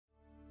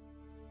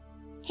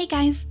Hey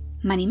guys,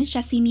 my name is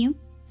JessiMew,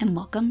 and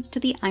welcome to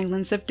the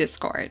Islands of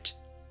Discord.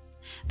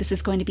 This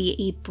is going to be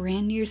a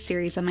brand new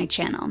series on my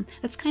channel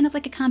that's kind of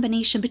like a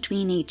combination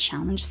between a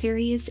challenge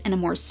series and a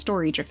more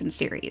story-driven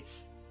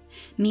series.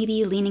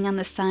 Maybe leaning on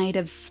the side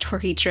of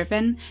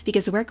story-driven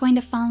because we're going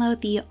to follow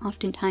the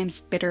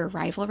oftentimes bitter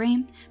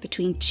rivalry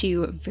between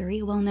two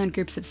very well-known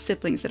groups of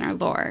siblings in our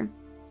lore.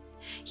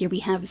 Here we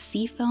have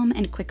Seafoam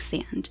and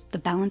Quicksand, the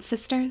Balance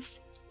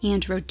Sisters,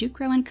 and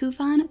Rodukro and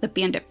Kuvan, the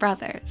Bandit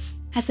Brothers.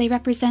 As they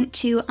represent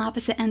two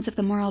opposite ends of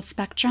the moral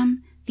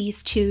spectrum,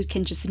 these two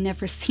can just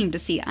never seem to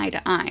see eye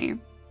to eye.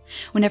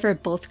 Whenever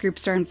both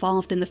groups are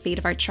involved in the fate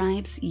of our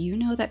tribes, you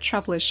know that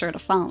trouble is sure to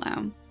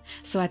follow.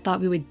 So I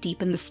thought we would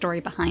deepen the story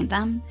behind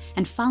them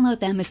and follow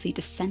them as they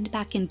descend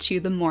back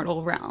into the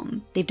mortal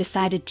realm. They've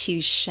decided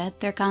to shed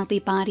their godly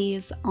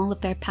bodies, all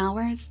of their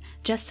powers,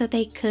 just so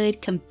they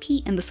could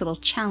compete in this little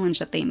challenge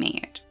that they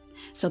made.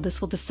 So this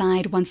will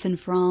decide once and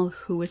for all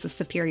who is the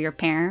superior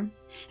pair,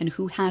 and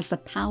who has the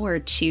power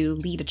to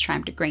lead a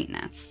tribe to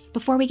greatness.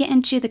 Before we get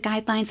into the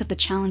guidelines of the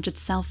challenge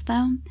itself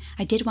though,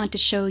 I did want to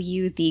show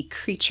you the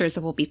creatures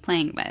that we'll be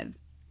playing with.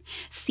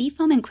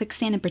 Seafoam and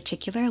Quicksand in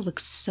particular look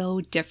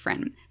so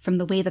different from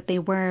the way that they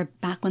were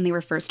back when they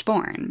were first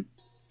born.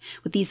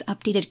 With these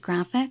updated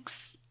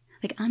graphics,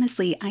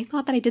 honestly, I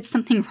thought that I did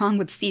something wrong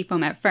with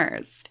Seafoam at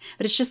first,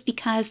 but it's just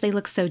because they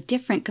look so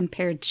different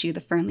compared to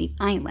the Fernleaf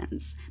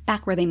Islands,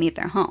 back where they made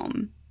their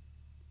home.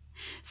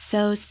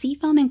 So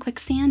Seafoam and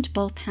Quicksand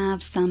both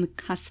have some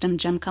custom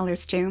gem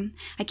colors too.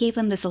 I gave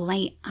them this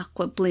light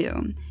aqua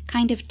blue,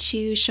 kind of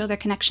to show their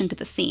connection to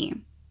the sea.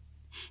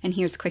 And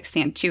here's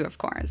Quicksand too, of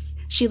course.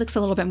 She looks a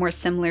little bit more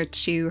similar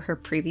to her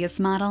previous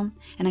model,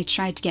 and I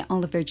tried to get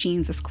all of their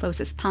genes as close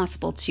as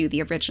possible to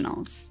the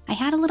originals. I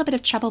had a little bit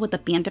of trouble with the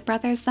Bandit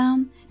Brothers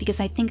though, because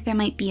I think there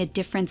might be a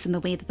difference in the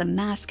way that the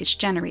mask is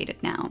generated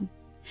now.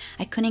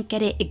 I couldn't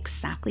get it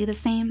exactly the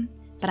same,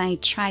 but I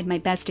tried my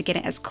best to get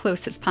it as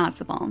close as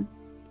possible.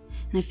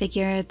 And I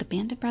figured the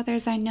Bandit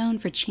Brothers are known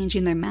for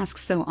changing their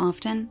masks so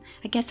often,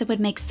 I guess it would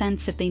make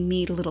sense if they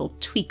made little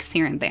tweaks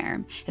here and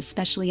there,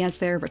 especially as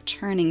they're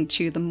returning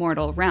to the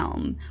mortal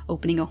realm,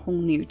 opening a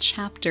whole new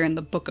chapter in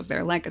the book of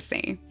their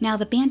legacy. Now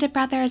the Bandit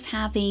Brothers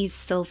have a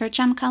silver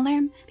gem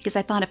color because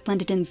I thought it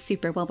blended in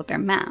super well with their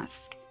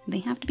mask. They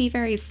have to be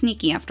very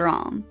sneaky after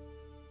all.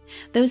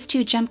 Those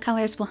two gem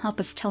colors will help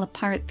us tell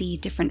apart the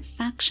different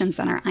factions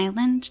on our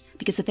island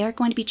because they're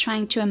going to be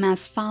trying to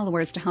amass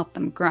followers to help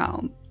them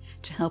grow,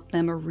 to help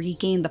them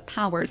regain the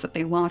powers that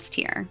they lost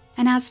here.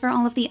 And as for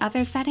all of the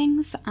other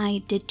settings,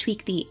 I did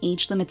tweak the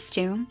age limits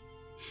too.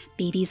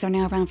 Babies are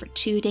now around for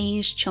 2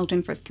 days,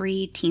 children for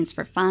 3, teens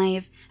for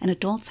 5, and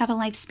adults have a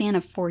lifespan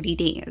of 40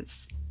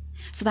 days.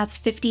 So that's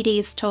 50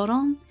 days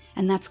total,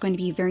 and that's going to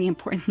be very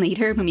important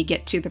later when we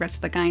get to the rest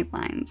of the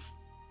guidelines.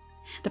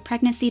 The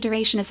pregnancy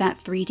duration is at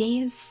 3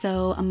 days,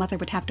 so a mother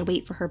would have to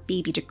wait for her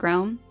baby to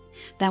grow.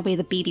 That way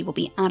the baby will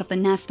be out of the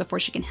nest before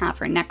she can have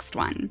her next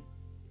one.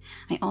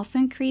 I also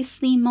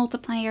increased the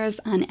multipliers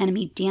on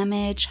enemy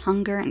damage,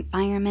 hunger,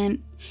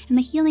 environment, and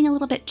the healing a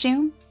little bit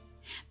too.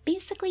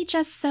 Basically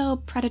just so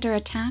predator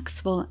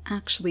attacks will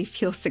actually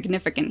feel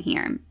significant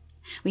here.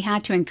 We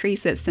had to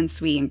increase it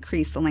since we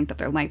increased the length of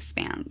their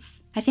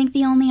lifespans. I think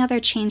the only other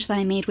change that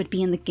I made would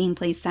be in the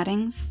gameplay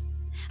settings.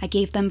 I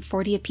gave them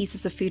 40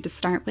 pieces of food to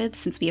start with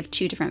since we have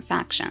 2 different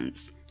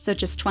factions, so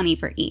just 20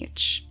 for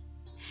each.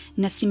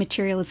 Nesting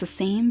material is the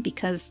same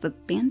because the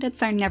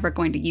bandits are never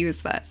going to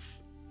use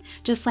this.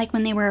 Just like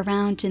when they were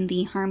around in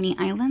the Harmony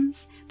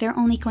Islands, they're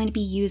only going to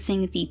be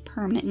using the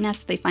permanent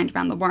nests they find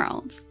around the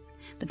world.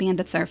 The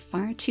bandits are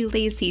far too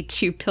lazy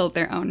to build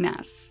their own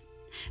nests.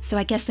 So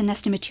I guess the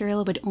nesting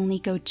material would only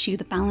go to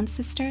the Balance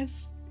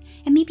Sisters.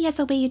 And maybe as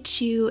a way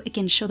to,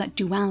 again, show that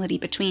duality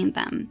between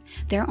them,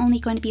 they're only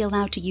going to be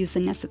allowed to use the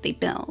nest that they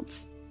build.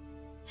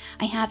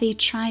 I have a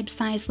tribe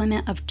size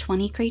limit of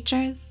 20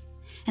 creatures,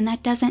 and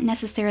that doesn't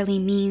necessarily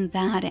mean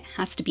that it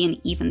has to be an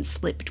even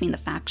split between the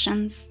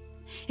factions.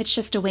 It's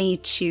just a way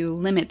to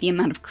limit the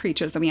amount of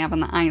creatures that we have on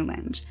the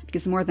island,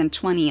 because more than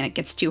 20 and it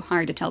gets too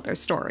hard to tell their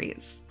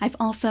stories. I've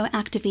also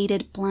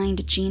activated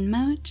blind gene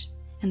mode,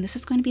 and this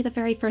is going to be the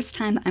very first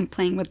time that I'm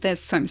playing with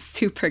this, so I'm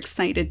super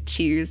excited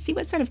to see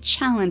what sort of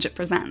challenge it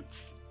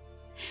presents.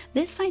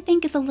 This, I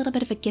think, is a little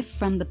bit of a gift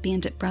from the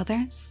Bandit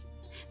Brothers.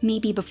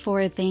 Maybe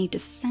before they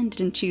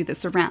descended into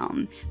this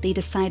realm, they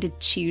decided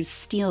to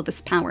steal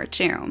this power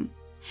too.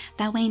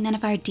 That way none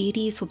of our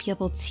deities will be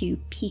able to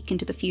peek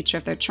into the future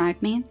of their tribe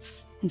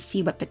mates and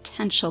see what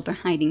potential they're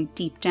hiding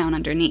deep down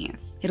underneath.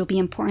 It'll be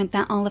important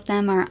that all of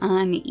them are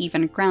on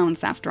even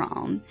grounds after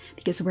all,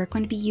 because we're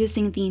going to be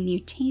using the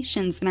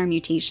mutations in our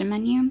mutation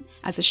menu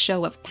as a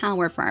show of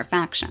power for our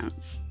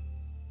factions.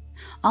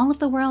 All of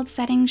the world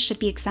settings should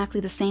be exactly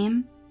the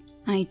same.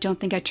 I don't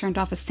think I turned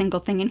off a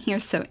single thing in here,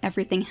 so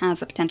everything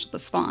has the potential to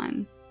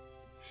spawn.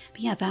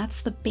 But yeah,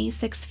 that's the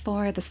basics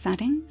for the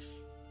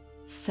settings.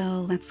 So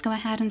let's go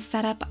ahead and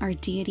set up our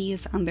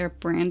deities on their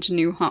brand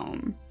new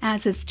home.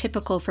 As is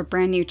typical for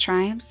brand new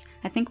tribes,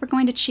 I think we're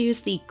going to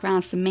choose the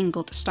grass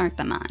mingle to start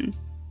them on.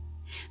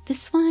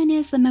 This one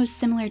is the most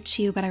similar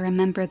to what I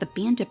remember the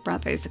Bandit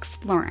Brothers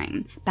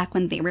exploring back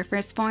when they were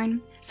first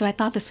born, so I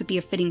thought this would be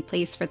a fitting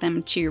place for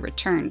them to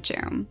return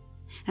to.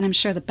 And I'm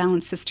sure the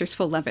Balance Sisters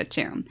will love it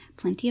too.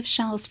 Plenty of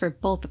shells for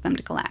both of them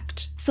to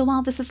collect. So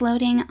while this is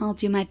loading, I'll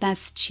do my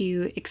best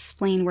to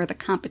explain where the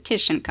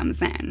competition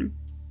comes in.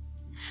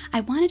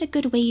 I wanted a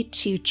good way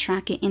to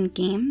track it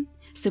in-game,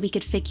 so we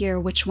could figure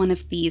which one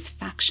of these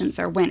factions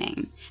are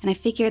winning, and I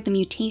figured the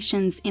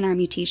mutations in our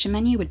mutation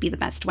menu would be the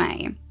best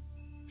way.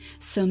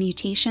 So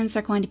mutations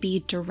are going to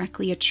be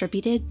directly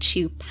attributed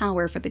to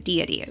power for the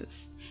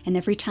deities, and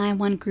every time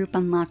one group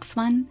unlocks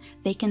one,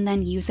 they can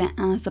then use it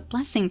as a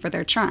blessing for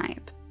their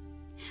tribe.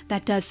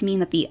 That does mean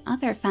that the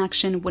other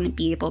faction wouldn't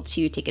be able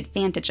to take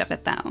advantage of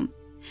it though.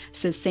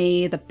 So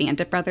say the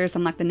Bandit Brothers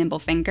unlock the Nimble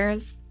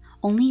Fingers,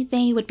 only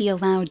they would be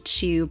allowed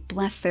to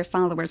bless their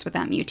followers with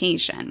that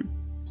mutation.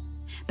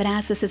 But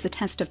as this is a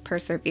test of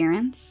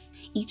perseverance,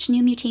 each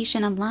new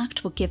mutation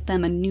unlocked will give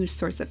them a new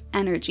source of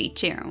energy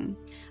too.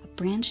 A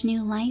brand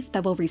new life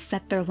that will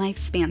reset their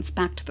lifespans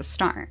back to the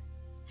start.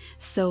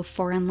 So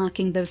for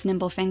unlocking those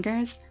Nimble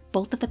Fingers,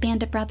 both of the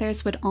Bandit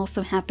Brothers would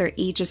also have their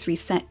ages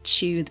reset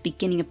to the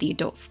beginning of the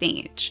adult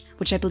stage,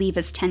 which I believe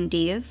is 10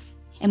 days,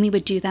 and we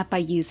would do that by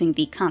using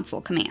the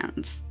console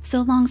commands.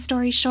 So long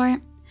story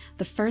short,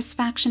 the first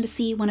faction to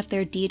see one of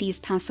their deities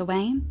pass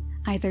away,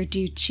 either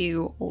due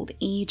to old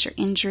age or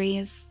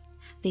injuries,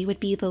 they would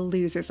be the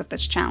losers of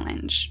this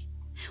challenge.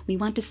 We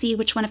want to see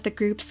which one of the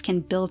groups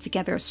can build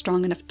together a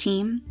strong enough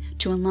team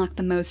to unlock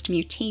the most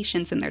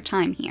mutations in their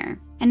time here.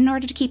 And in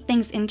order to keep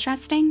things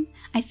interesting,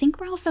 I think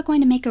we're also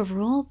going to make a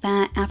rule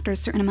that after a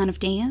certain amount of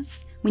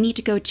days, we need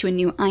to go to a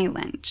new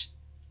island.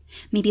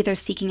 Maybe they're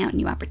seeking out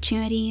new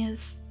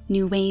opportunities,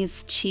 new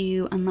ways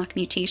to unlock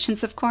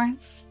mutations of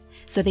course,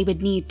 so they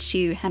would need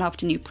to head off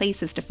to new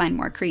places to find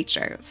more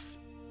creatures.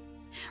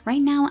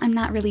 Right now, I'm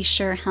not really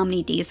sure how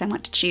many days I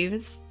want to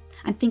choose.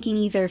 I'm thinking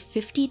either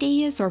 50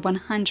 days or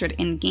 100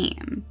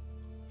 in-game.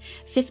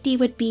 50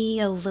 would be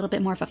a little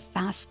bit more of a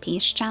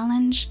fast-paced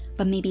challenge,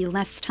 but maybe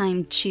less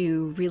time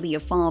to really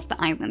evolve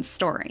the island's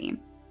story.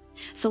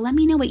 So let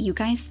me know what you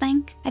guys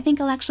think. I think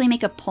I'll actually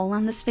make a poll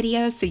on this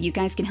video so you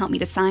guys can help me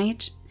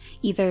decide.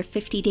 Either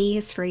 50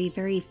 days for a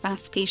very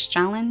fast-paced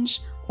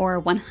challenge, or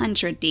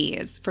 100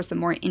 days for some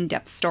more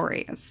in-depth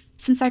stories.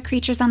 Since our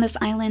creatures on this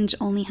island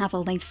only have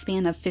a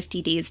lifespan of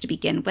 50 days to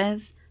begin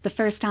with, the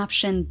first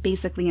option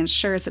basically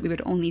ensures that we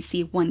would only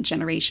see one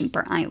generation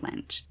per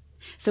island.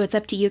 So it's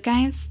up to you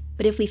guys,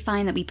 but if we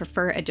find that we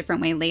prefer a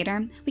different way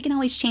later, we can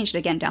always change it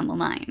again down the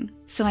line.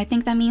 So I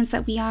think that means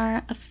that we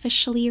are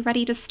officially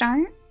ready to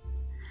start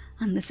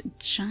on this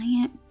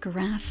giant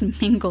grass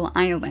mingle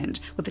island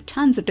with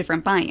tons of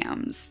different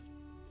biomes.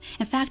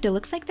 In fact, it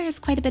looks like there's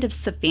quite a bit of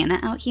savanna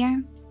out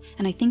here,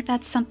 and I think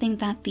that's something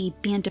that the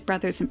Bandit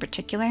Brothers in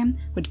particular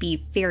would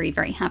be very,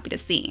 very happy to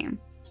see.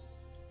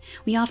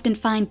 We often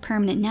find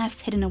permanent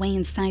nests hidden away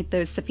inside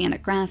those savanna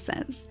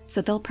grasses,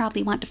 so they'll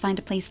probably want to find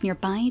a place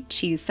nearby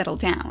to settle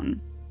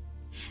down.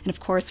 And of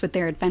course, with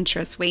their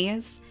adventurous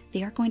ways,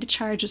 they are going to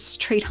charge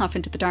straight off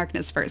into the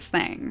darkness first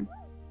thing.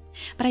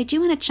 But I do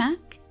want to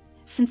check,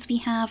 since we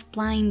have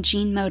blind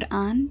gene mode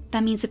on,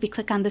 that means if we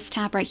click on this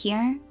tab right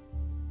here,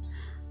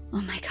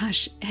 oh my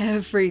gosh,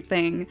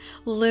 everything,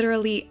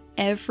 literally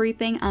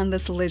everything on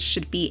this list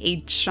should be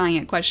a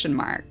giant question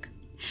mark.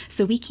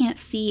 So we can't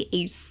see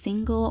a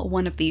single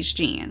one of these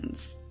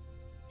genes.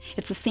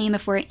 It's the same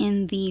if we're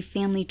in the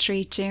family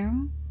tree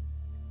too.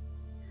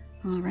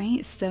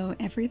 Alright, so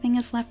everything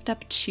is left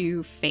up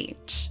to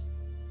fate.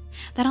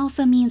 That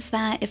also means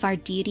that if our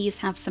deities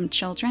have some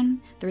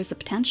children, there is the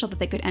potential that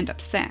they could end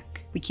up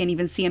sick. We can't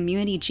even see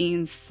immunity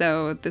genes,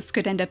 so this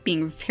could end up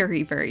being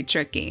very, very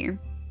tricky.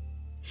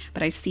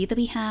 But I see that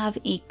we have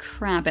a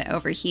crabbit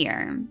over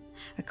here.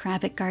 A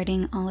crabbit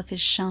guarding all of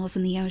his shells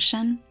in the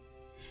ocean.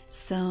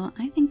 So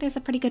I think there's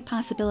a pretty good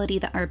possibility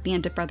that our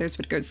Bandit Brothers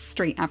would go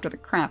straight after the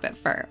crabbit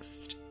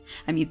first.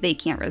 I mean, they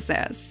can't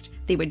resist.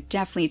 They would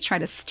definitely try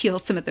to steal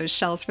some of those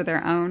shells for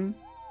their own.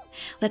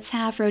 Let's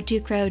have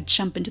Rodukro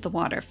jump into the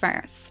water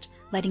first,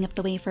 lighting up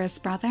the way for his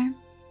brother.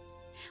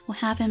 We'll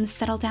have him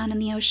settle down in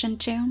the ocean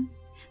too.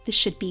 This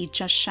should be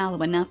just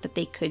shallow enough that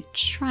they could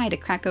try to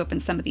crack open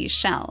some of these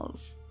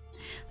shells.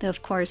 Though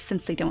of course,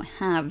 since they don't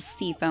have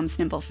Seafoam's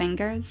nimble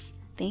fingers,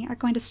 they are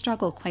going to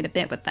struggle quite a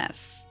bit with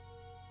this.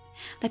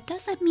 That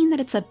doesn't mean that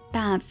it's a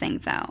bad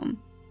thing though.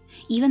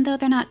 Even though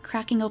they're not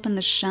cracking open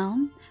the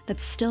shell,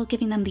 that's still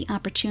giving them the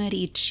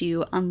opportunity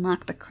to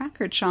unlock the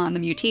Cracker Jaw in the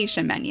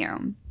mutation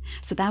menu.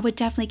 So that would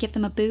definitely give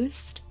them a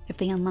boost if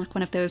they unlock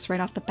one of those right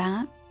off the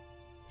bat.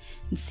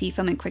 And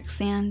Seafoam and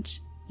Quicksand,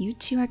 you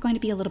two are going to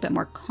be a little bit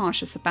more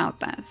cautious about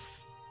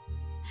this.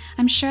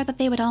 I'm sure that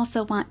they would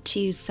also want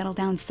to settle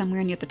down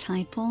somewhere near the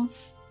tide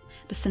pools,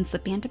 but since the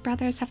Bandit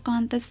Brothers have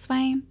gone this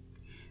way,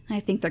 I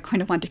think they're going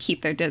to want to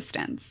keep their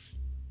distance.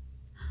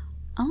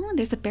 Oh,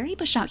 there's a berry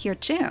bush out here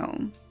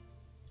too.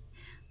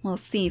 Well,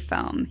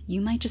 Seafoam,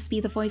 you might just be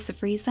the voice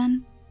of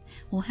reason.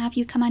 We'll have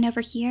you come on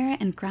over here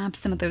and grab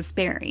some of those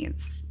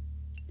berries.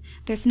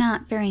 There's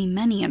not very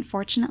many,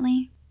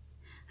 unfortunately.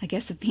 I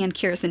guess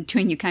Vankir isn't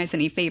doing you guys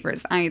any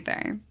favors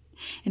either.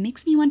 It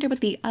makes me wonder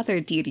what the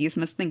other deities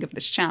must think of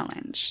this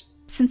challenge.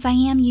 Since I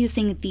am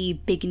using the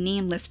big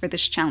name list for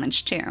this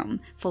challenge too,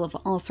 full of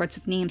all sorts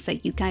of names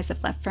that you guys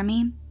have left for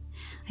me,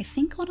 I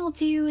think what I'll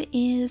do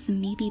is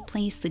maybe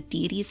place the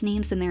deities'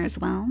 names in there as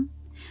well.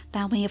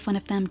 That way if one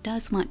of them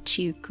does want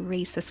to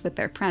grace us with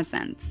their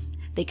presence,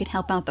 they could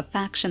help out the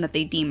faction that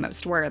they deem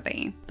most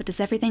worthy. But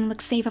does everything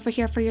look safe over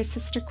here for your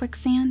sister,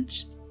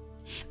 Quicksand?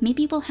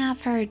 Maybe we'll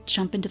have her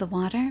jump into the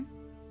water?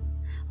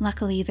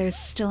 Luckily, there's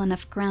still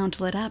enough ground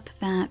lit up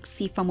that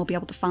Seafoam will be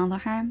able to follow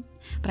her,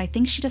 but I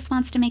think she just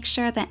wants to make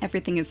sure that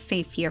everything is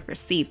safe here for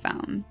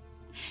Seafoam.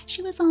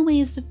 She was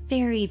always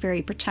very,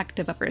 very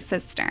protective of her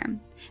sister,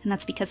 and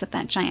that's because of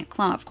that giant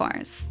claw, of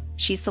course.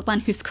 She's the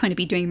one who's going to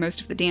be doing most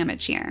of the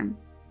damage here.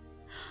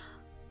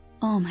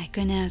 Oh my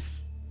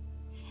goodness.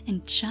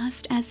 And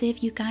just as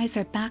if you guys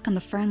are back on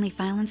the Fernleaf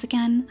Islands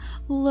again,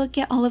 look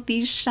at all of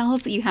these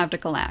shells that you have to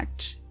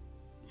collect.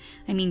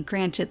 I mean,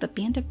 granted, the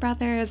Bandit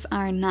Brothers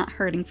are not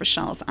hurting for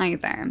shells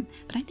either,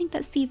 but I think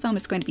that Seafoam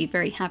is going to be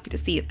very happy to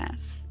see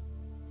this.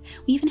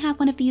 We even have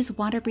one of these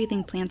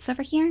water-breathing plants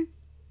over here.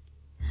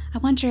 I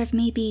wonder if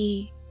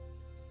maybe...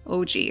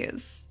 oh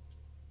geez.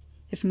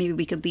 If maybe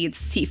we could lead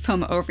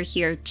Seafoam over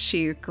here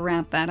to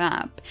grab that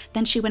up.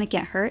 Then she wouldn't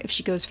get hurt if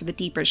she goes for the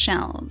deeper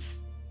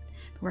shells.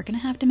 But we're gonna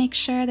have to make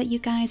sure that you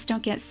guys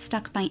don't get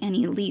stuck by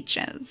any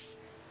leeches.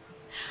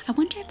 I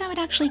wonder if that would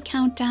actually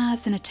count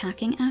as an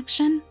attacking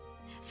action?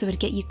 So it would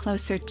get you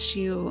closer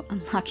to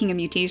unlocking a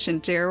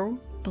mutation too.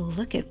 But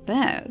look at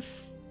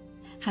this.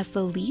 Has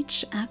the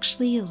leech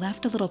actually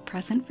left a little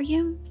present for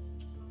you?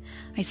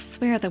 I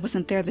swear that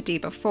wasn't there the day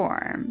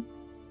before.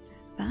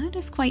 That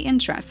is quite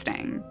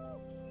interesting.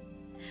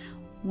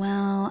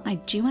 Well, I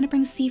do want to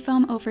bring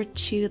Seafoam over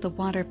to the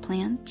water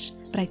plant,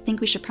 but I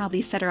think we should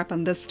probably set her up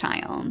on this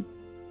tile.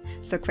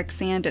 So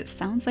Quicksand, it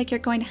sounds like you're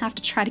going to have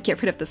to try to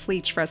get rid of this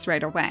leech for us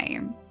right away.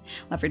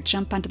 We'll have her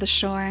jump onto the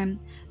shore,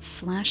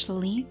 slash the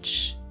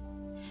leech,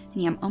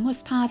 and yeah, I'm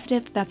almost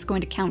positive that's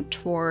going to count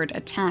toward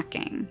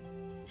attacking.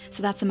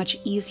 So that's a much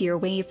easier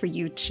way for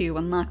you to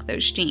unlock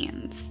those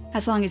genes.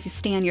 As long as you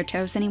stay on your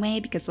toes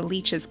anyway, because the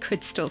leeches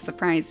could still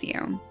surprise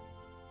you.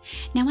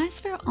 Now as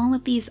for all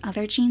of these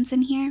other genes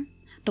in here,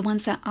 the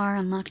ones that are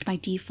unlocked by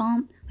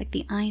default, like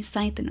the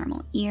eyesight, the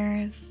normal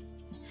ears,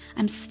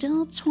 I'm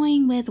still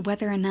toying with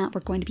whether or not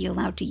we're going to be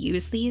allowed to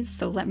use these,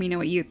 so let me know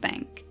what you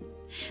think.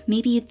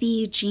 Maybe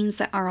the genes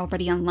that are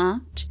already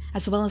unlocked,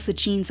 as well as the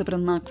genes that would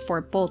unlock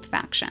for both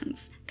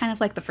factions, kind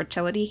of like the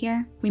fertility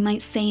here. We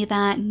might say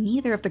that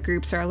neither of the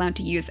groups are allowed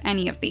to use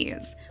any of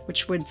these,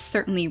 which would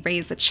certainly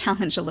raise the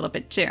challenge a little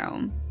bit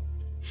too.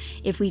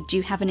 If we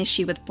do have an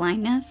issue with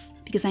blindness,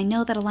 because I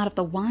know that a lot of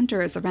the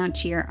wanderers around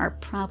here are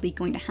probably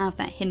going to have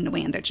that hidden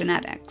away in their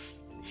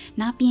genetics,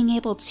 not being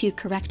able to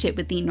correct it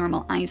with the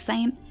normal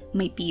eyesight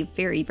might be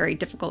very, very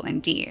difficult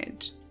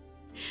indeed.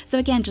 So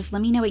again, just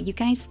let me know what you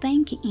guys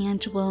think,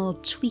 and we'll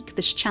tweak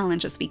this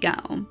challenge as we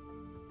go.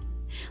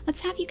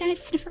 Let's have you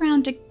guys sniff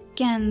around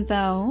again,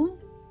 though.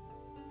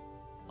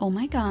 Oh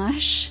my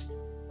gosh.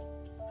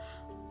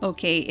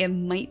 Okay, it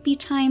might be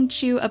time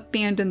to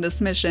abandon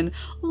this mission.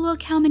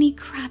 Look how many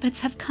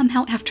Crabbits have come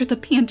out after the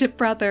Bandit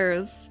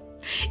Brothers.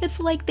 It's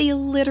like they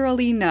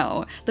literally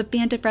know the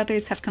Bandit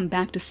Brothers have come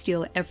back to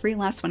steal every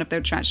last one of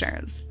their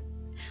treasures.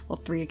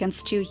 Well, 3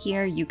 against 2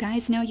 here, you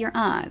guys know your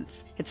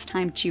odds. It's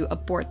time to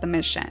abort the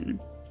mission.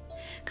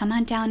 Come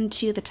on down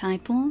to the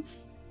tide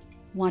pools.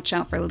 Watch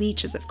out for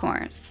leeches, of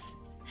course.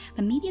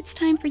 But maybe it's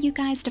time for you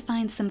guys to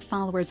find some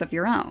followers of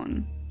your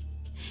own.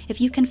 If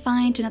you can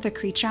find another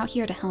creature out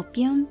here to help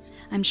you,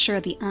 I'm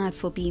sure the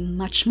odds will be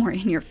much more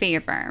in your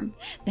favor.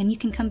 Then you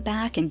can come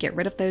back and get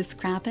rid of those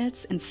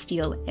Crabbits and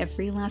steal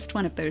every last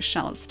one of those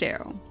shells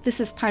too.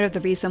 This is part of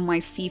the reason why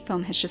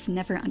Seafoam has just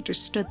never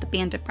understood the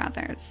Bandit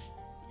Brothers.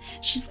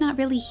 She's not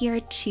really here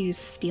to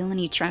steal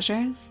any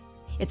treasures.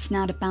 It's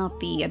not about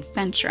the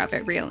adventure of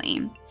it,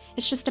 really.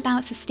 It's just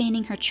about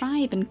sustaining her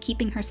tribe and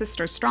keeping her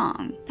sister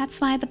strong.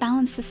 That's why the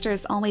Balance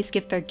Sisters always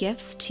give their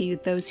gifts to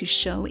those who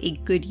show a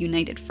good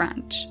united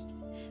front.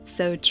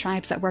 So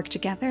tribes that work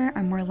together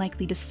are more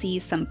likely to see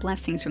some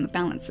blessings from the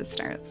Balance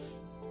Sisters.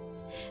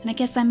 And I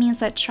guess that means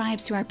that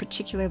tribes who are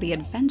particularly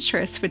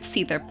adventurous would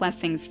see their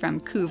blessings from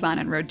Kuvan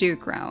and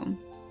Rodugro.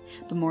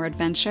 But more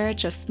adventure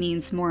just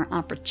means more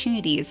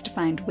opportunities to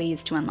find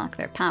ways to unlock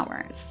their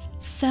powers.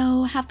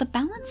 So, have the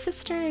Balance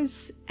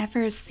Sisters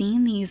ever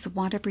seen these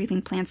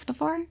water-breathing plants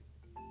before?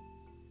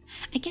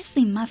 I guess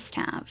they must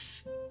have.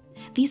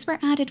 These were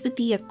added with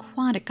the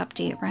aquatic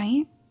update,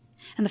 right?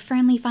 And the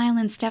Fernleaf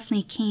Islands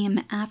definitely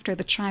came after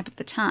the Tribe of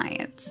the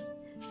Tides.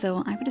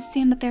 So I would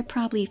assume that they're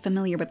probably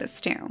familiar with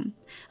this too.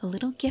 A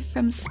little gift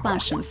from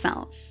Splash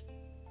himself.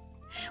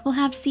 We'll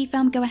have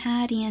Seafoam go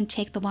ahead and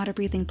take the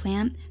water-breathing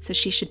plant, so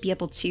she should be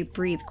able to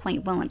breathe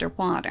quite well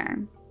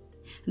underwater.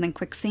 And then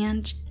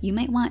Quicksand, you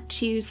might want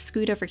to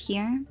scoot over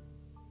here.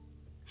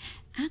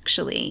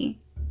 Actually,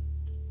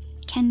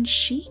 can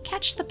she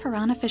catch the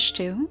piranha fish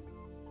too?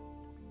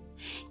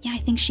 Yeah, I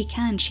think she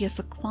can. She has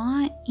the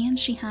claw and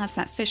she has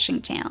that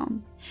fishing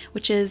tail,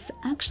 which is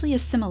actually a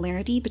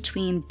similarity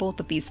between both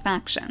of these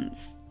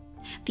factions.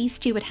 These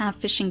two would have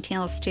fishing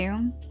tails too.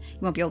 You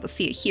won't be able to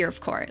see it here, of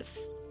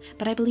course.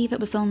 But I believe it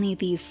was only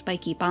these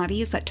spiky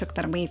bodies that took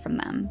that away from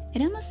them.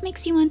 It almost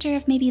makes you wonder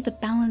if maybe the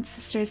Balance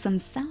Sisters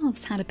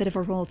themselves had a bit of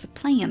a role to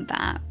play in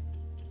that.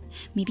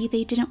 Maybe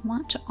they didn't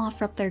want to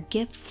offer up their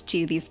gifts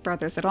to these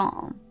brothers at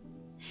all.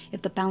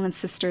 If the Balance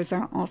Sisters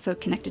are also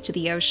connected to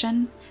the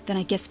ocean, then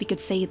I guess we could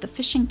say the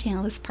fishing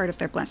tail is part of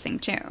their blessing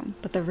too.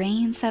 But the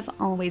rains have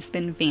always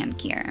been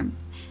Vankir, and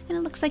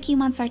it looks like he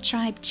wants our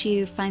tribe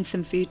to find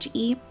some food to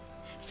eat,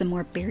 some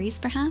more berries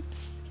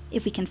perhaps,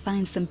 if we can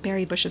find some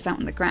berry bushes out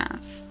in the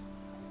grass.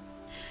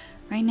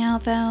 Right now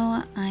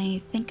though,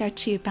 I think our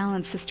two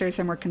Balance Sisters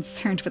are more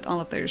concerned with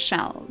all of those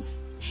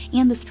shells,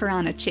 and this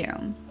piranha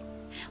too.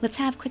 Let's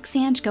have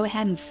Quicksand go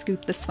ahead and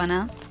scoop this one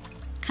up,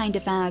 kind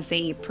of as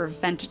a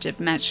preventative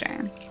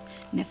measure.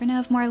 Never know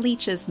if more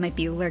leeches might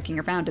be lurking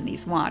around in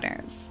these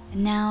waters.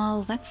 And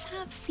now let's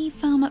have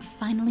Seafoam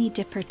finally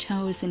dip her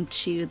toes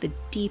into the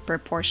deeper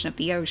portion of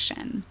the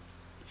ocean.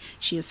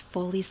 She is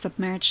fully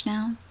submerged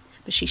now,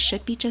 but she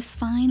should be just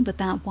fine with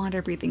that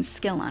water-breathing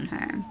skill on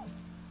her.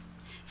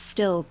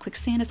 Still,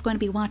 Quicksand is going to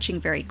be watching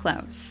very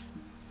close.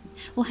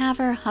 We'll have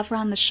her hover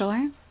on the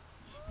shore,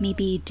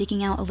 maybe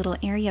digging out a little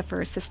area for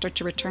her sister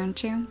to return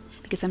to,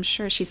 because I'm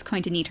sure she's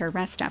going to need her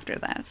rest after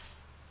this.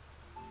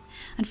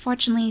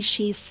 Unfortunately,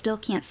 she still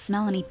can't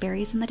smell any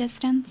berries in the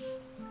distance,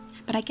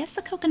 but I guess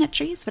the coconut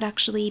trees would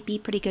actually be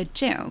pretty good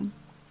too.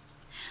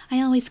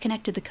 I always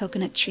connected the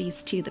coconut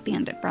trees to the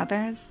Bandit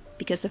Brothers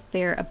because of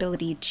their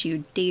ability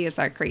to daze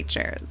our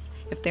creatures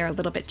if they're a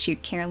little bit too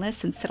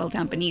careless and settle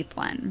down beneath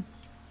one.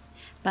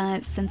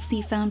 But since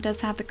Seafoam does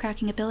have the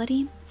cracking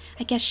ability,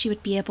 I guess she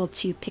would be able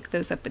to pick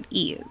those up with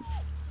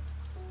ease.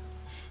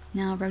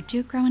 Now,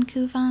 Rodukro and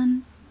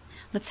Kuvan,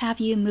 let's have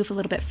you move a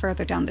little bit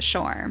further down the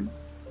shore.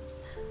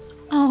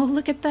 Oh,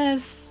 look at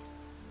this!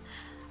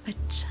 A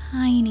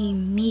tiny,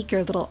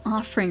 meager little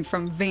offering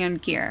from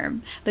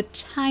Vankir, the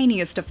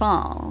tiniest of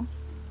all.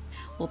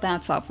 Well,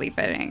 that's awfully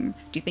fitting.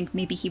 Do you think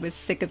maybe he was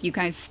sick of you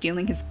guys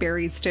stealing his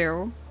berries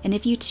too? And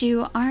if you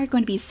two are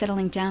going to be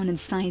settling down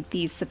inside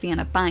the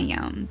savanna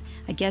biome,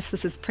 I guess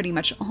this is pretty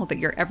much all that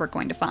you're ever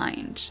going to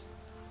find.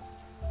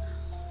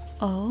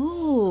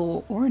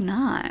 Oh, or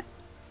not.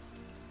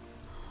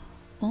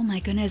 Oh my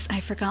goodness, I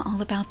forgot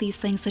all about these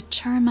things, the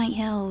termite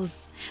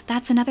hills.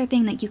 That's another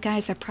thing that you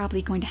guys are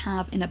probably going to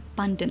have in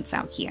abundance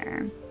out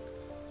here.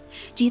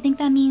 Do you think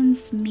that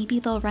means maybe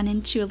they'll run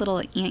into a little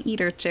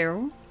anteater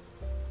too?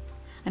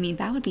 I mean,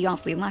 that would be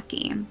awfully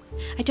lucky.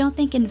 I don't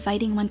think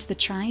inviting one to the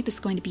tribe is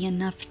going to be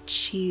enough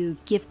to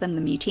give them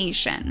the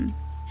mutation,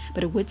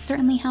 but it would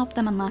certainly help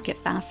them unlock it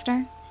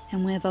faster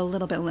and with a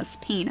little bit less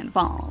pain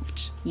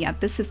involved. Yeah,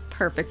 this is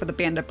perfect for the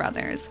Bandit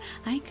Brothers.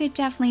 I could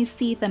definitely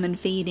see them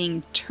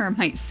invading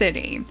Termite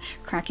City,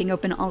 cracking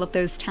open all of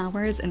those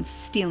towers and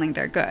stealing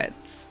their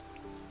goods.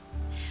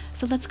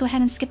 So let's go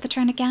ahead and skip the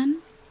turn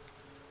again.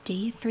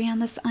 Day 3 on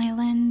this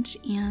island,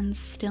 and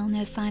still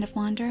no sign of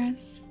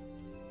wanderers.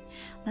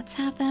 Let's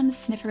have them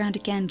sniff around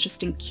again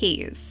just in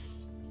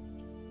case.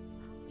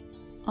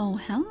 Oh,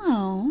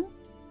 hello.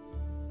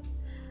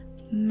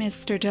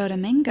 Mr.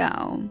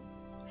 Dodomingo.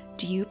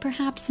 Do you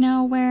perhaps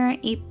know where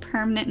a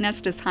permanent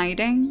nest is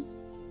hiding?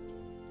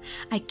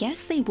 I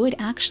guess they would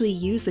actually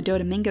use the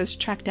Dodomingos to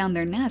track down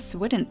their nests,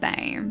 wouldn't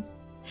they?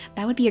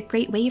 That would be a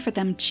great way for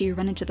them to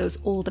run into those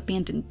old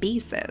abandoned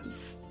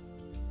bases.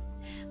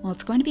 Well,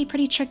 it's going to be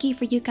pretty tricky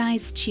for you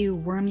guys to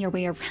worm your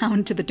way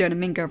around to the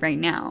Dodomingo right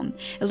now.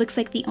 It looks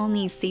like the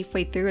only safe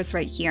way through is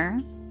right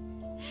here.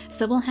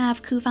 So we'll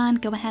have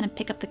Kuvan go ahead and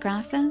pick up the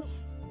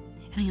grasses.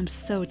 And I am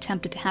so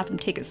tempted to have him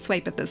take a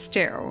swipe at this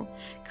too.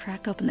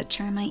 Crack open the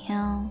termite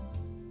hill.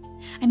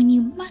 I mean,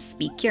 you must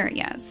be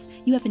curious.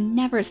 You have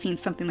never seen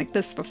something like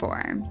this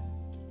before.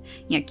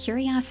 Yeah,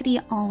 curiosity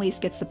always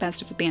gets the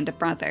best of the Bandit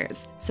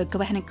Brothers, so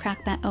go ahead and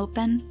crack that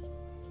open.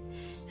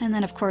 And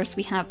then of course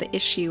we have the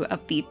issue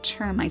of the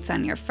termites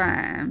on your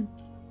fur.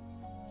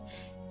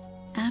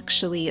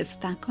 Actually, is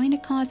that going to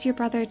cause your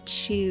brother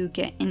to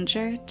get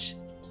injured?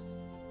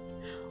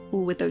 Ooh,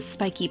 with those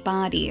spiky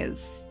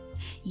bodies.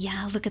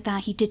 Yeah, look at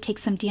that, he did take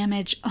some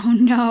damage. Oh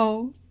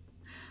no!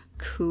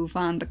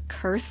 Kuvan, the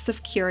curse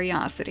of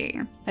curiosity.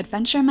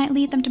 Adventure might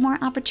lead them to more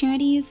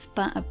opportunities,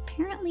 but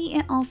apparently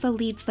it also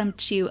leads them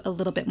to a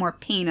little bit more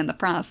pain in the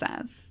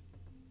process.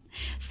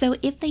 So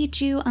if they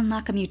do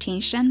unlock a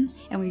mutation,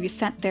 and we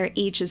reset their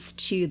ages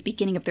to the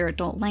beginning of their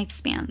adult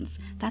lifespans,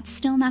 that's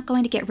still not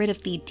going to get rid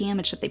of the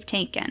damage that they've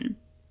taken.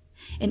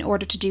 In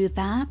order to do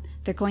that,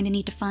 they're going to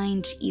need to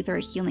find either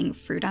a healing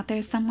fruit out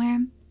there somewhere,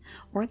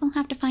 or they'll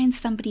have to find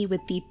somebody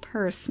with the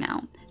purse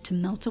now to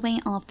melt away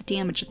all of the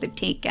damage that they've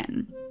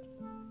taken.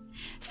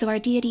 So our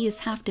deities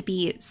have to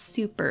be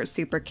super,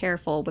 super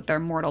careful with their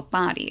mortal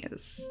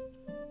bodies.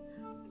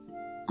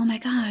 Oh my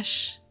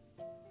gosh.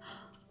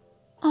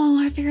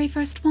 Oh, our very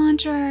first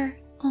wanderer.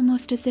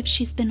 Almost as if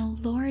she's been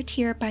lured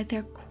here by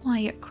their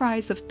quiet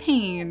cries of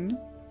pain.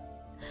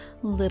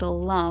 Little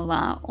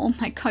Lala. Oh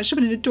my gosh,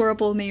 what an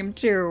adorable name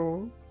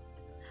too.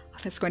 Oh,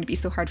 that's going to be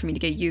so hard for me to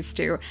get used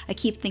to. I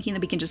keep thinking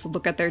that we can just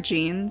look at their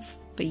genes.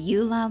 But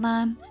you,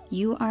 Lala,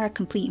 you are a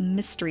complete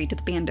mystery to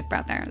the Bandit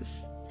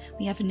Brothers.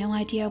 We have no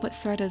idea what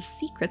sort of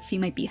secrets you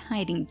might be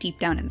hiding deep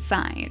down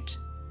inside.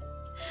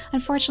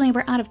 Unfortunately,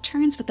 we're out of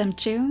turns with them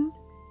too,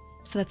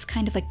 so that's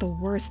kind of like the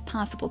worst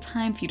possible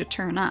time for you to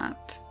turn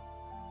up.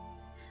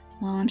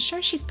 Well, I'm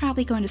sure she's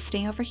probably going to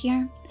stay over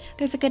here.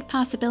 There's a good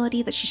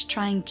possibility that she's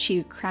trying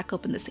to crack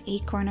open this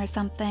acorn or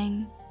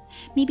something.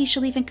 Maybe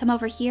she'll even come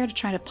over here to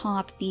try to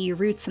pop the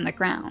roots in the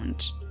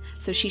ground,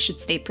 so she should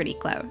stay pretty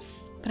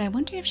close. But I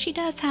wonder if she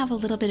does have a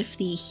little bit of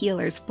the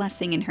healer's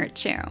blessing in her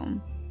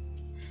too.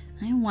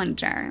 I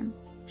wonder.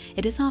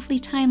 It is awfully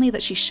timely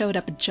that she showed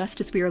up just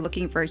as we were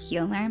looking for a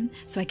healer,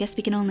 so I guess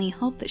we can only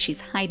hope that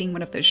she's hiding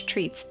one of those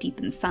traits deep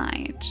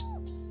inside.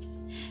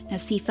 Now,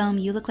 Seafoam,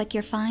 you look like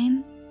you're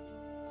fine?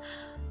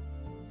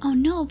 Oh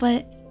no,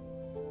 but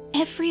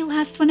every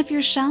last one of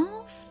your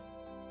shells?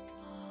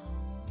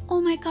 Oh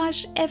my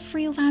gosh,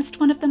 every last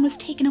one of them was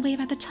taken away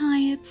by the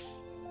tides.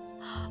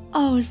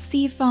 Oh,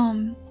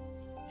 Seafoam.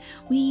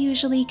 We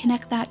usually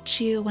connect that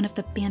to one of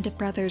the Bandit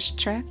Brothers'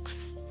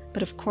 tricks.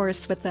 But of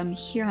course, with them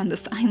here on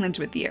this island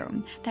with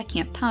you, that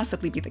can't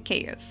possibly be the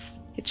case.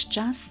 It's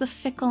just the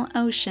fickle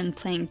ocean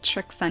playing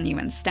tricks on you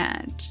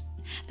instead.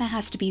 That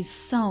has to be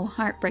so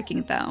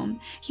heartbreaking though.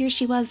 Here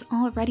she was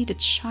all ready to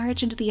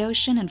charge into the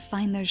ocean and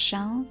find those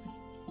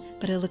shells.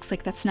 But it looks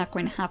like that's not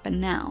going to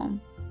happen now.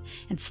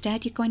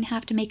 Instead, you're going to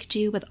have to make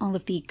do with all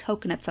of the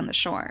coconuts on the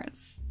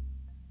shores.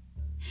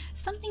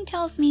 Something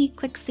tells me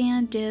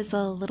Quicksand is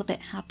a little bit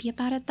happy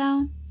about it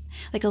though.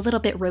 Like a little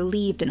bit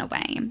relieved in a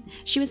way.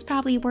 She was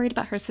probably worried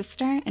about her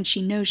sister, and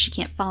she knows she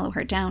can't follow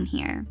her down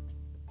here.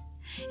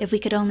 If we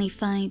could only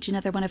find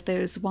another one of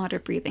those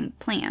water-breathing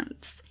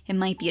plants, it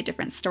might be a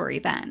different story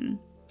then.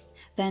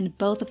 Then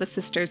both of the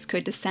sisters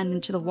could descend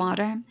into the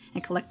water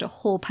and collect a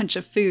whole bunch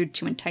of food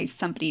to entice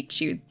somebody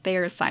to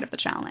their side of the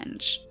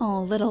challenge.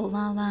 Oh, little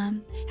Lala,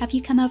 have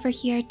you come over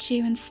here to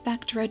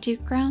inspect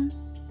Rodukro?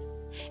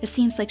 It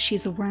seems like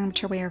she's wormed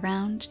her way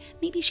around.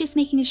 Maybe she's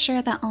making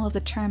sure that all of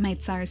the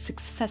termites are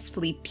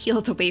successfully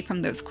peeled away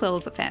from those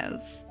quills of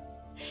his.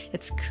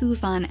 It's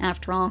Kuvan,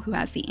 after all, who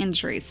has the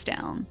injury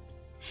still.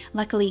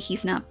 Luckily,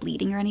 he's not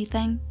bleeding or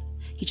anything.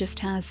 He just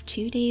has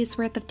 2 days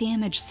worth of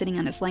damage sitting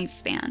on his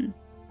lifespan.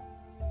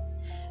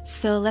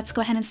 So let's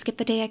go ahead and skip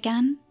the day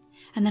again,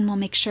 and then we'll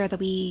make sure that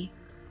we...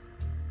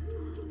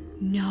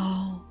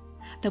 No,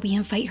 that we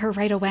invite her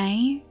right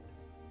away?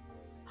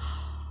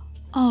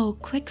 Oh,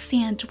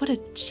 Quicksand, what a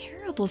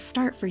terrible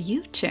start for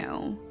you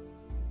two.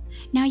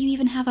 Now you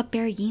even have a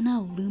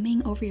Bergina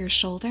looming over your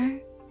shoulder?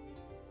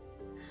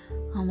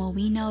 Oh, well,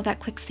 we know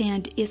that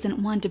Quicksand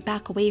isn't one to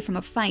back away from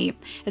a fight,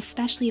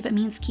 especially if it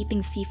means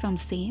keeping Seafoam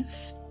safe.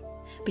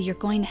 But you're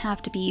going to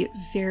have to be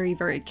very,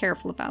 very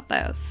careful about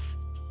this.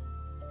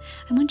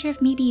 I wonder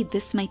if maybe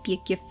this might be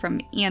a gift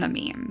from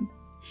Anime.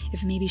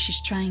 If maybe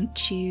she's trying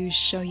to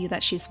show you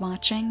that she's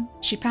watching.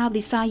 She probably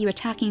saw you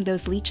attacking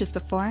those leeches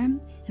before,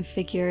 and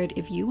figured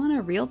if you want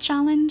a real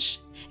challenge,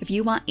 if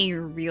you want a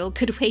real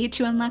good way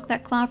to unlock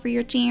that claw for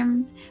your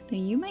team,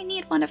 then you might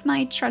need one of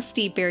my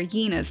trusty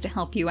Berginas to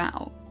help you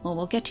out. Well,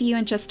 we'll get to you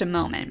in just a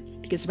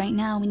moment, because right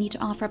now we need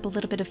to offer up a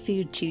little bit of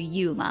food to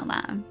you,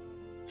 Lala.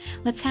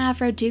 Let's have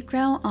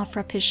Rodukro offer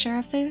up his share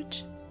of food.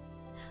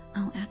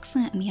 Oh,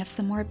 excellent, and we have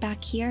some more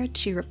back here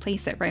to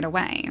replace it right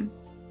away.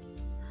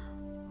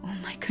 Oh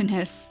my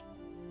goodness.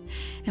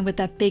 And with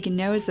that big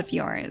nose of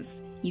yours,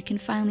 you can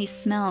finally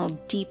smell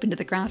deep into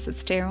the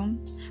grasses too,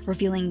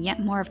 revealing yet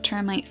more of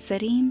Termite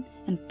City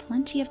and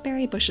plenty of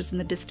berry bushes in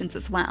the distance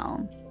as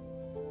well.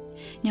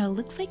 Now it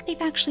looks like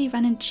they've actually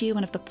run into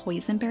one of the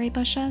poison berry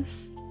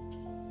bushes,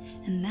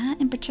 and that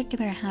in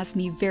particular has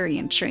me very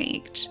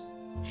intrigued.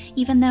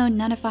 Even though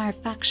none of our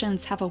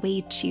factions have a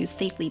way to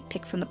safely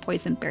pick from the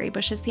poison berry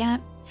bushes yet,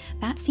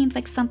 that seems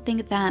like something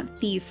that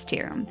these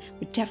two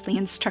would definitely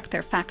instruct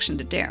their faction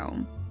to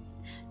do.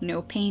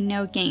 No pain,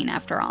 no gain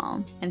after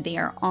all, and they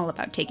are all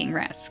about taking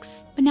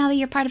risks. But now that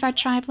you're part of our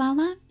tribe,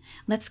 Lala,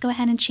 let's go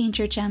ahead and change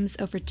your gems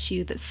over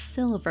to the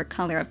silver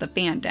color of the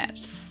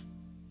bandits.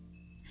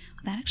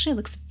 That actually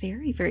looks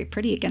very, very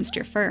pretty against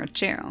your fur,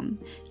 too.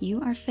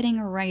 You are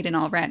fitting right in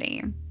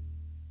already.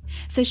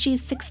 So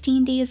she's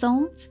 16 days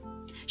old?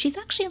 She's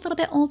actually a little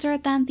bit older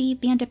than the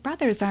Bandit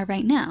Brothers are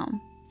right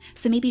now.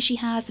 So maybe she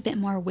has a bit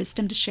more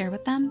wisdom to share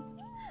with them.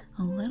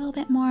 A little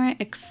bit more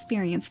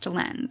experience to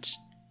lend.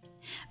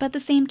 But at the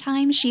same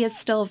time, she is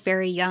still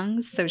very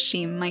young, so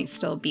she might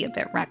still be a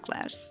bit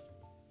reckless.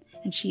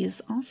 And she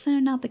is also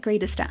not the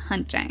greatest at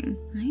hunting.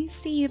 I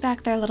see you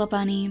back there, little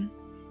bunny,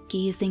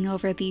 gazing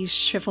over these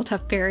shriveled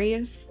up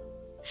berries.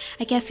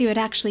 I guess we would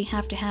actually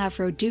have to have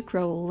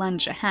Rodukro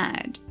lunge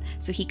ahead,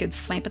 so he could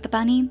swipe at the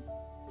bunny.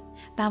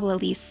 That will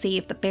at least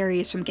save the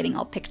berries from getting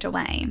all picked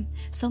away,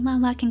 so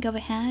Lala can go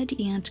ahead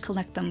and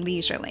collect them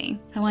leisurely.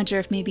 I wonder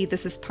if maybe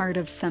this is part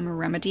of some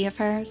remedy of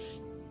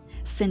hers,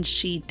 since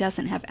she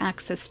doesn't have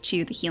access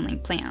to the healing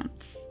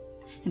plants.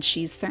 And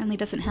she certainly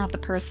doesn't have the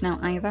purse now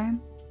either.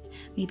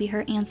 Maybe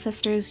her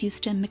ancestors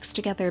used to mix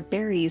together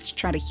berries to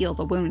try to heal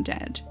the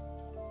wounded.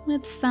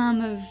 With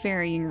some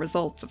varying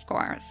results, of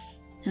course.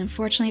 And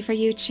unfortunately for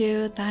you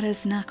two, that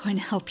is not going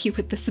to help you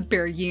with this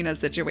Bergina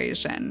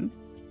situation.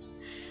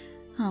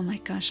 Oh my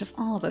gosh, of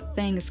all the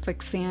things,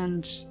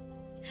 Quicksand.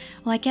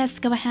 Well, I guess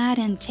go ahead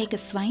and take a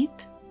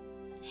swipe.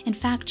 In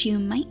fact, you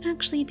might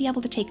actually be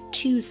able to take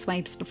 2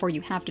 swipes before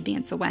you have to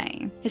dance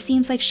away. It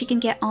seems like she can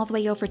get all the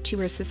way over to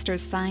her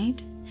sister's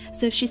side,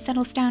 so if she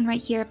settles down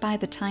right here by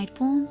the tide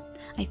pool,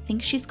 I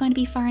think she's going to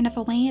be far enough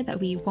away that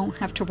we won't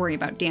have to worry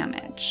about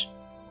damage.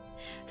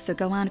 So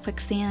go on,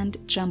 Quicksand,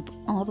 jump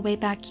all the way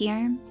back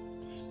here,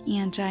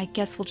 and I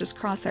guess we'll just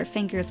cross our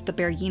fingers that the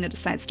Bergina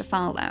decides to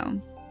follow.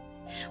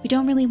 We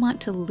don't really want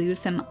to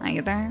lose him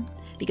either,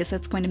 because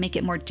that's going to make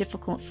it more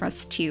difficult for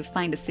us to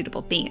find a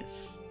suitable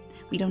base.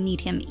 We don't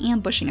need him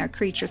ambushing our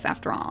creatures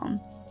after all.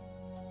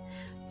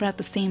 But at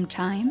the same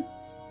time,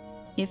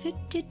 if it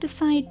did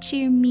decide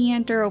to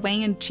meander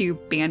away into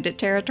bandit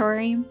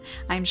territory,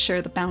 I'm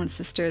sure the Balance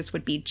Sisters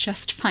would be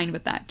just fine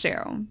with that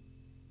too.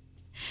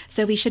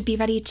 So we should be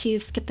ready to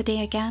skip the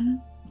day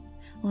again.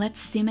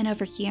 Let's zoom in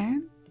over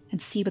here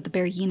and see what the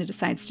Bergina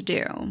decides to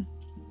do.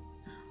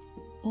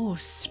 Oh,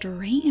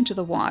 straight into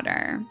the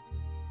water.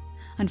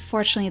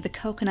 Unfortunately, the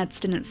coconuts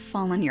didn't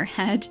fall on your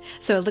head,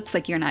 so it looks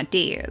like you're not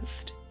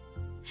dazed.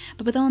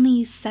 But with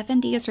only 7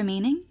 days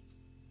remaining...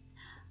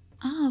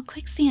 Oh,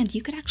 Quicksand,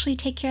 you could actually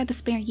take care of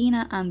this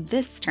Bergina on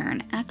this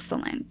turn.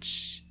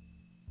 Excellent.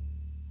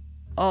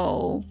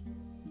 Oh.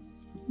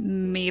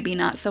 Maybe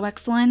not so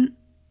excellent.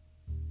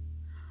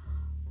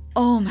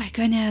 Oh my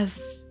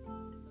goodness.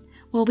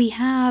 Well, we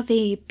have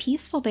a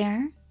peaceful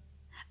bear.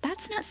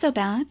 That's not so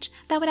bad.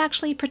 That would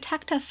actually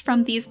protect us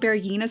from these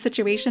Bergina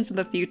situations in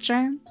the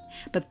future.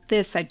 But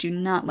this I do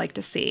not like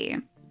to see.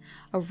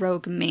 A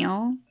rogue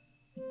male.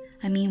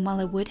 I mean, while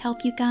it would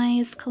help you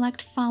guys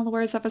collect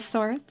followers of a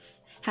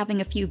sorts,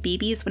 having a few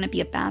babies wouldn't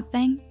be a bad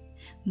thing.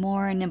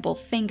 More nimble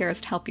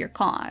fingers to help your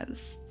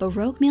cause. But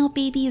rogue male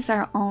babies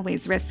are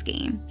always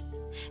risky.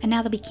 And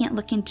now that we can't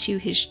look into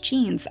his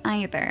genes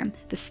either,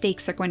 the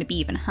stakes are going to be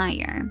even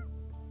higher.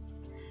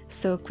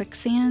 So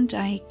Quicksand,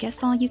 I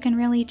guess all you can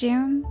really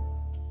do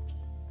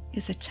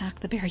is attack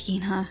the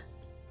Bergina.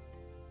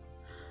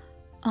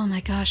 Oh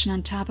my gosh, and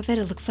on top of it,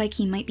 it looks like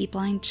he might be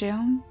blind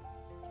too.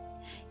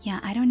 Yeah,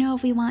 I don't know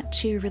if we want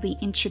to really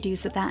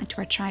introduce that into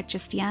our tribe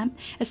just yet,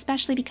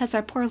 especially because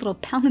our poor little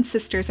Balance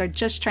Sisters are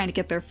just trying to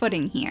get their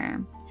footing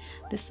here.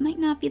 This might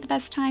not be the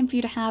best time for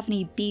you to have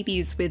any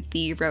babies with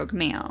the rogue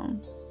male.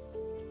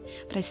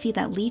 But I see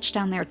that leech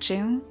down there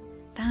too.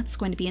 That's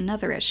going to be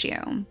another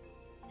issue.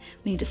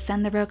 We need to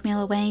send the rogue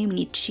male away, we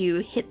need to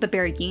hit the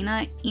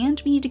Bergina,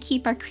 and we need to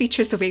keep our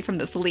creatures away from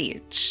this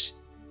leech.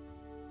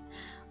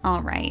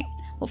 Alright,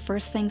 well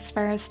first things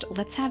first,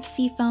 let's have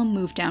Seafoam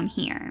move down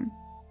here.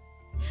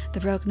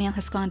 The rogue male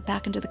has gone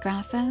back into the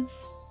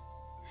grasses.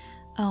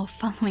 Oh,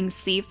 following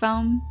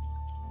Seafoam?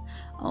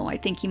 Oh, I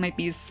think he might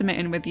be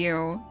smitten with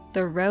you.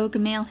 The rogue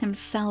male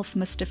himself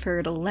must have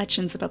heard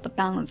legends about the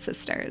Balance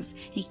Sisters,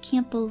 and he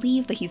can't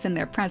believe that he's in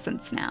their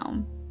presence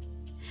now.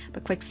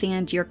 But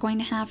Quicksand, you're going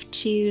to have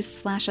to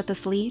slash at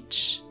this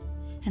leech,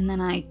 and then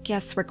I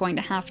guess we're going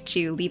to have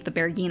to leave the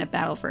Bergina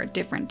battle for a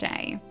different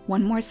day.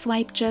 One more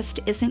swipe just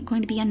isn't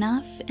going to be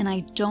enough, and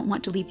I don't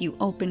want to leave you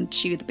open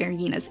to the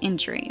Bergina's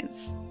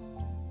injuries.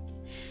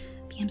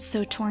 I'm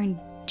so torn.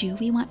 Do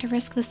we want to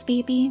risk this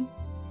baby?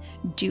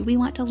 Do we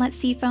want to let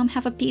Seafoam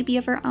have a baby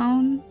of her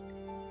own?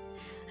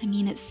 I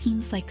mean, it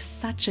seems like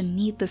such a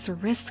needless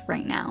risk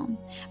right now,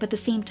 but at the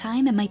same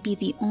time, it might be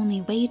the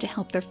only way to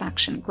help their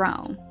faction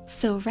grow.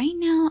 So right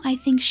now, I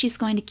think she's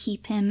going to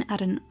keep him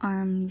at an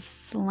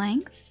arm's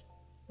length.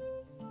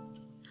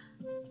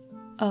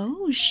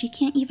 Oh, she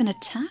can't even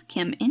attack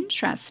him.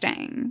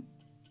 Interesting.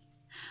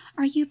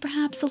 Are you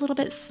perhaps a little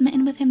bit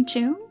smitten with him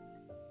too?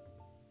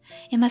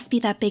 It must be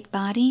that big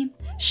body.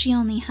 She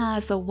only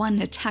has a 1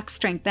 attack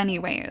strength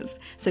anyways,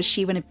 so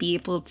she wouldn't be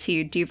able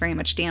to do very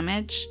much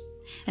damage.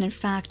 And in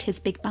fact, his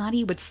big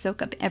body would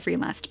soak up every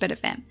last bit of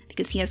it,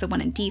 because he has a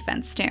 1 in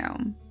defense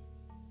too.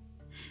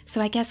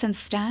 So I guess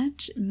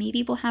instead,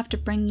 maybe we'll have to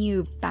bring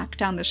you back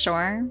down the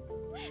shore.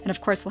 And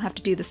of course we'll have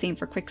to do the same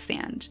for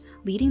Quicksand,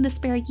 leading this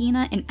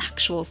Bergina in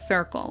actual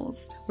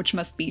circles, which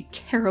must be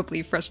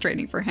terribly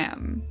frustrating for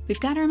him. We've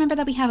got to remember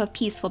that we have a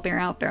peaceful bear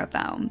out there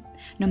though.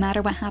 No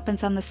matter what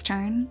happens on this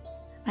turn,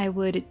 I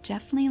would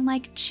definitely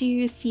like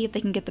to see if they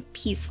can get the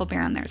peaceful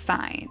bear on their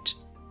side.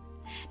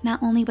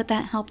 Not only would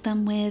that help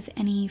them with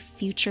any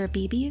future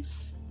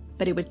babies,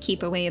 but it would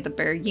keep away the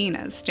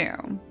Berginas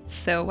too.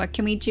 So what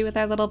can we do with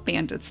our little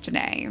bandits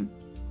today?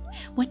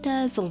 What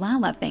does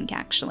Lala think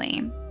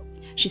actually?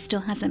 She still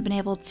hasn't been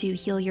able to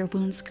heal your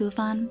wounds,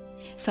 Kufan,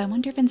 so I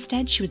wonder if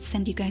instead she would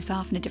send you guys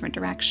off in a different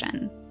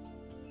direction.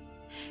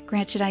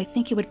 Granted, I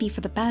think it would be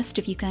for the best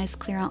if you guys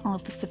clear out all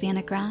of the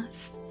savanna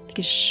grass,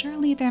 because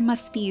surely there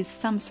must be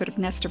some sort of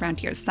nest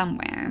around here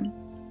somewhere.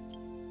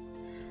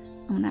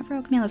 Oh, and that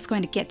rogue male is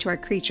going to get to our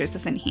creatures,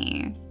 isn't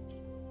he?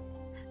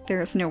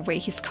 There is no way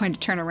he's going to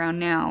turn around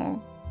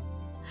now.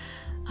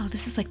 Oh,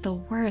 this is like the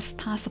worst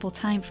possible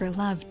time for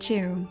love,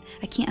 too.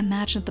 I can't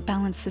imagine that the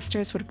Balanced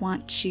Sisters would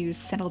want to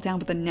settle down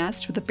with a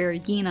nest with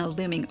a hyena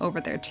looming over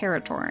their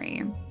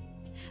territory.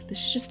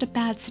 This is just a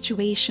bad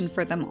situation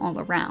for them all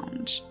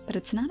around. But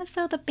it's not as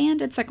though the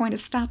bandits are going to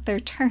stop their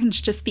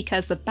turns just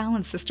because the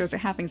Balanced Sisters are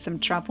having some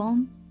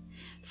trouble.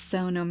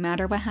 So no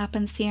matter what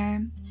happens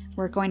here,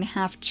 we're going to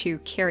have to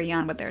carry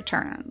on with their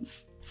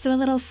turns. So a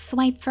little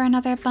swipe for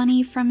another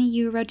bunny from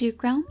you,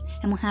 Roducro,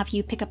 and we'll have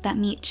you pick up that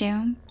meat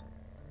too.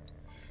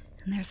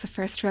 And there's the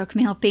first rogue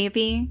male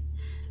baby.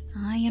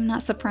 I am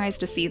not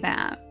surprised to see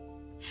that.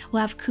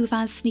 We'll have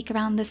Kuvan sneak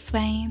around this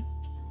way.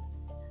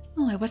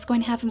 Oh, I was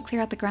going to have him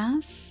clear out the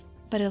grass,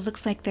 but it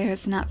looks like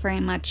there's not very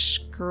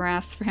much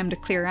grass for him to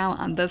clear out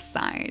on this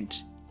side.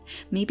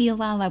 Maybe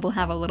Lala will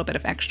have a little bit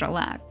of extra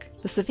luck.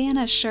 The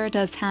savannah sure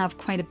does have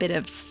quite a bit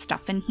of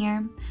stuff in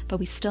here, but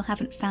we still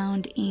haven't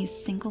found a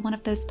single one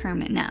of those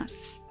permanent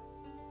nests.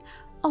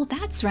 Oh,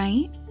 that's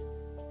right.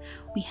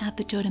 We have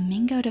the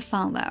Dodomingo to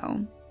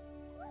follow.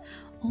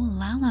 Oh,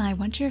 Lala, I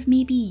wonder if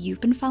maybe you've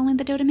been following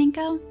the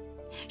Dodomingo?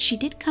 She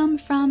did come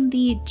from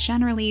the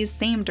generally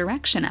same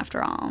direction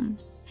after all.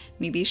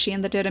 Maybe she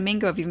and the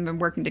Dodomingo have even been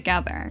working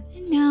together.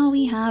 And now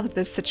we have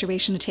this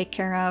situation to take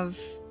care of.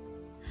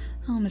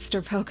 Oh,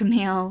 Mr.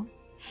 Pokemale.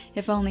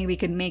 If only we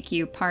could make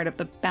you part of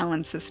the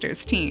Balanced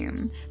Sisters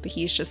team, but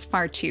he's just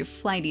far too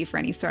flighty for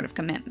any sort of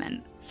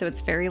commitment. So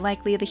it's very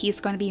likely that he's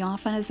going to be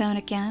off on his own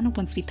again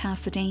once we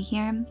pass the day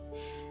here.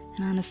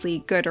 And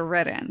honestly, good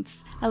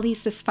riddance, at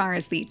least as far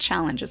as the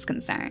challenge is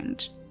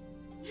concerned.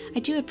 I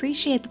do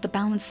appreciate that the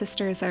Balanced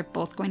Sisters are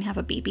both going to have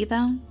a baby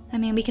though. I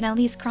mean, we can at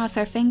least cross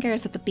our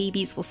fingers that the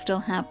babies will still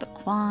have the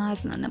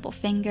claws and the nimble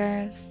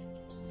fingers.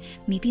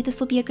 Maybe this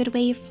will be a good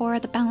way for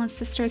the Balanced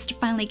Sisters to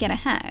finally get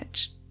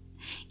ahead.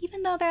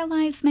 Even though their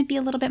lives might be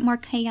a little bit more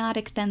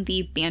chaotic than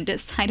the bandit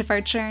side of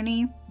our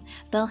journey,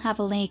 they'll have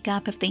a leg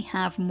up if they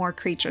have more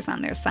creatures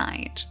on their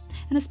side.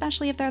 And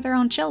especially if they're their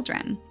own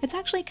children. It's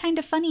actually kind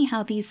of funny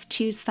how these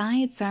two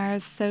sides are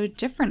so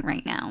different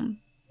right now.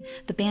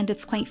 The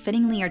bandits quite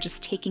fittingly are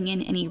just taking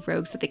in any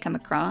rogues that they come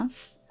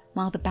across,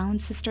 while the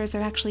Balanced Sisters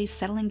are actually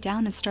settling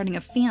down and starting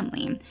a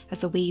family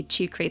as a way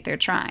to create their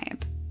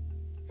tribe.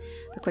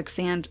 But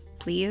Quicksand,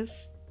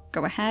 please,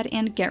 go ahead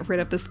and get rid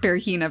of the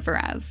hyena for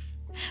us.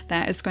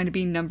 That is going to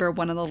be number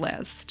 1 on the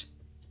list.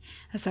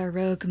 As our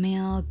rogue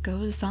male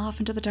goes off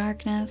into the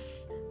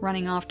darkness,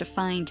 running off to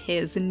find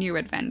his new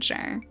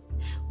adventure.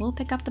 We'll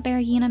pick up the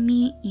hyena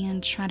meat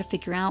and try to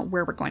figure out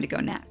where we're going to go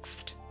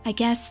next. I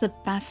guess the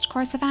best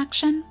course of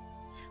action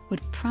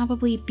would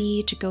probably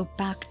be to go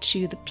back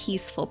to the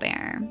peaceful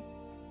bear.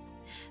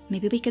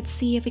 Maybe we could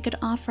see if we could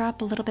offer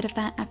up a little bit of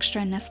that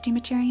extra nesting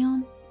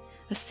material,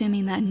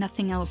 assuming that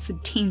nothing else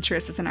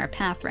dangerous is in our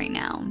path right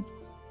now.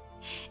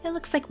 It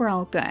looks like we're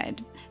all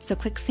good, so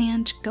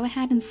Quicksand, go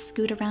ahead and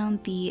scoot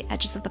around the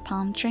edges of the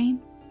palm tree.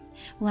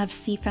 We'll have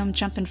Seafoam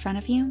jump in front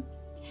of you,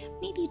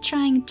 maybe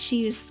trying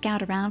to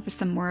scout around for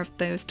some more of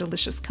those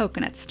delicious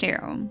coconuts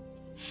too.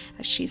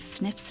 As she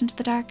sniffs into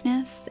the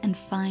darkness and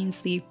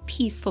finds the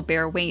peaceful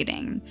bear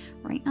waiting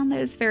right on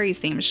those very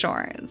same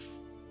shores.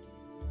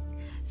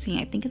 See,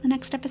 I think in the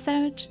next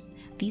episode,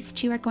 these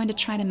two are going to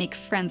try to make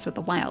friends with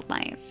the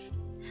wildlife.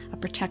 A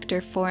protector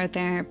for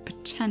their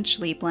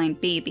potentially blind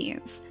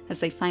babies as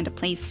they find a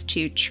place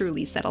to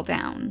truly settle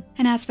down.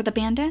 And as for the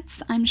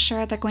bandits, I'm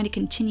sure they're going to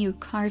continue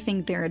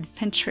carving their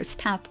adventurous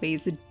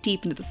pathways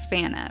deep into the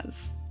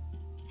savannas.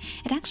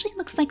 It actually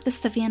looks like the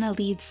savannah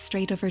leads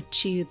straight over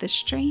to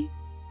this tree.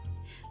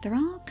 They're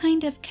all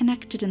kind of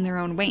connected in their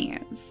own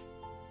ways.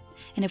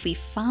 And if we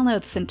follow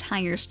this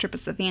entire strip of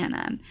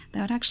savannah,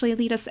 that would actually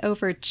lead us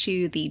over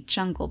to the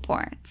jungle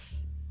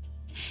ports.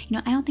 You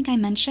know, I don't think I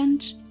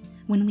mentioned,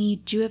 when we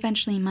do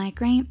eventually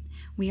migrate,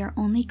 we are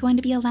only going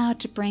to be allowed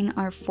to bring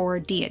our 4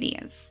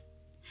 deities.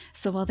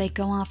 So while they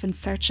go off in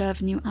search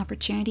of new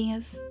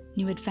opportunities,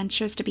 new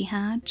adventures to be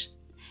had,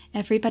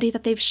 everybody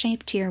that they've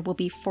shaped here will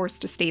be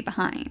forced to stay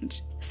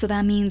behind. So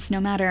that means no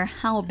matter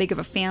how big of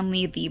a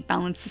family the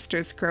Balanced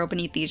Sisters grow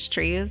beneath these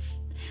trees,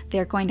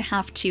 they're going to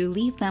have to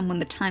leave them when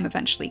the time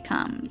eventually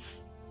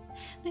comes.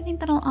 I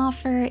think that'll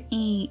offer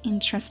an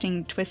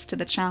interesting twist to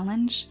the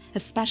challenge,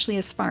 especially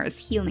as far as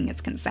healing is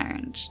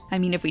concerned. I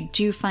mean, if we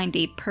do find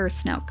a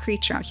purse-snout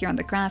creature out here on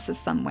the grasses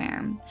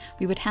somewhere,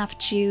 we would have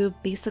to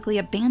basically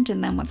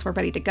abandon them once we're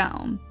ready to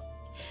go.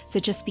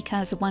 So just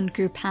because one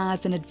group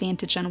has an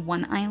advantage on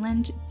one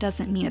island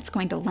doesn't mean it's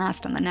going to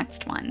last on the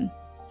next one.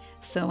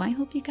 So I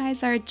hope you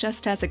guys are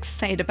just as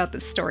excited about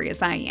this story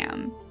as I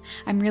am.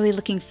 I'm really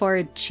looking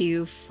forward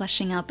to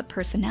fleshing out the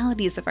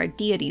personalities of our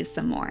deities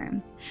some more.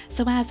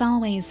 So as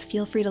always,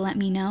 feel free to let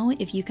me know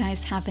if you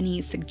guys have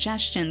any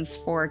suggestions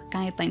for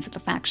guidelines that the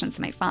factions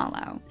might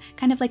follow,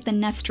 kind of like the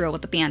nest rule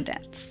with the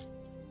bandits.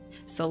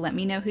 So let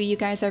me know who you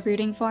guys are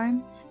rooting for,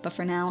 but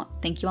for now,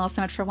 thank you all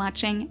so much for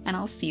watching, and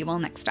I'll see you all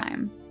next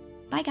time.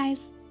 Bye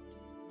guys!